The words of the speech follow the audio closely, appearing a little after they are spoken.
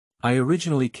I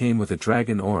originally came with a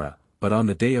dragon aura, but on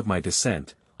the day of my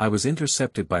descent, I was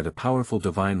intercepted by the powerful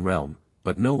divine realm,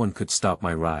 but no one could stop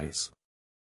my rise.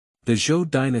 The Zhou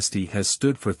Dynasty has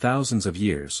stood for thousands of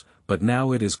years, but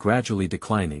now it is gradually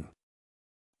declining.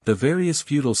 The various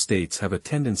feudal states have a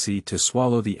tendency to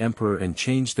swallow the emperor and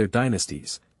change their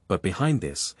dynasties, but behind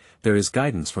this, there is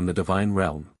guidance from the divine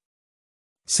realm.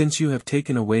 Since you have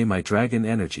taken away my dragon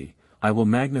energy, I will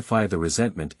magnify the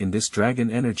resentment in this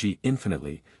dragon energy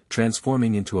infinitely,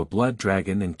 transforming into a blood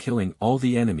dragon and killing all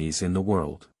the enemies in the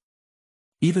world.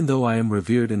 Even though I am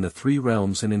revered in the three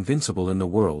realms and invincible in the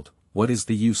world, what is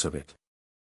the use of it?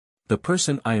 The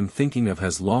person I am thinking of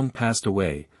has long passed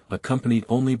away, accompanied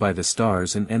only by the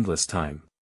stars and endless time.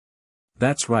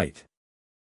 That's right.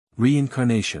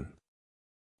 Reincarnation.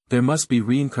 There must be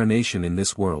reincarnation in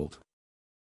this world.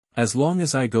 As long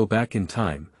as I go back in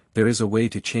time, there is a way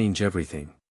to change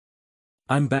everything.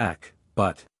 I'm back,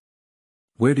 but...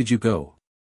 Where did you go?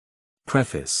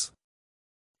 Preface.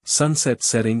 Sunset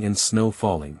setting and snow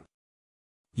falling.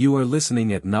 You are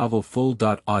listening at novel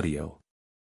full.audio.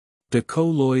 De co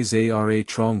lois ara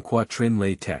trong quatrin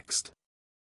lay text.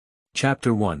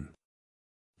 Chapter 1.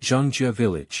 Zhangjia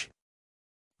Village.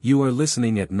 You are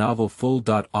listening at novel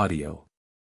full.audio.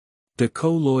 De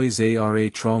co lois ara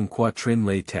trong quatrin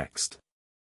lay text.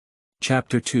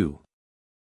 Chapter 2.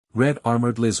 Red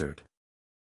Armored Lizard.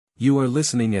 You are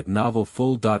listening at novel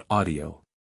full.audio.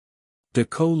 De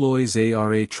co lois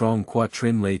ara trong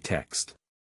quatrin lay text.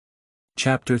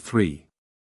 Chapter 3.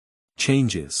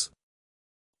 Changes.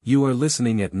 You are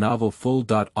listening at novel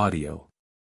full.audio.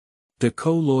 De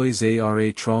co lois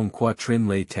ara trong quatrin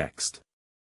lay text.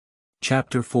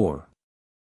 Chapter 4.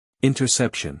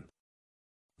 Interception.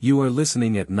 You are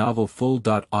listening at novel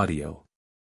full.audio.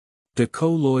 De co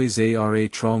lois ara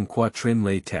trong quatrin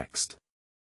lay text.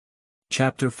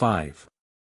 Chapter 5.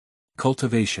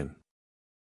 Cultivation.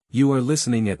 You are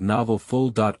listening at novel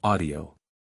full.audio.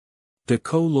 De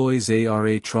co lois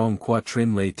ara trong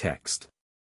quatrin lay text.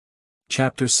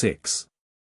 Chapter 6.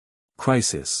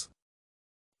 Crisis.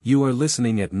 You are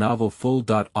listening at novel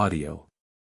full.audio.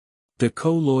 De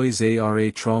co lois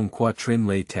ara trong quatrin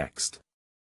lay text.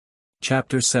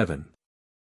 Chapter 7.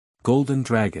 Golden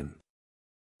Dragon.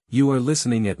 You are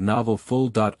listening at novel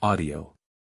full.audio.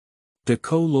 De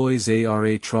co lois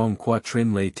ara trong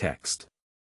quatrin lay text.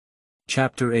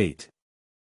 Chapter 8.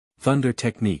 Thunder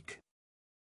Technique.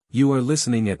 You are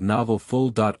listening at novel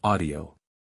full.audio.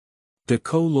 De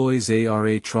co lois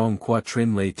ara trong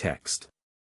quatrin lay text.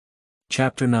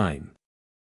 Chapter 9.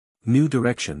 New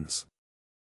Directions.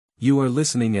 You are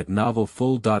listening at novel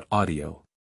full.audio.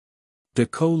 De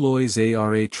co lois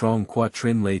ara trong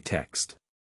quatrin lay text.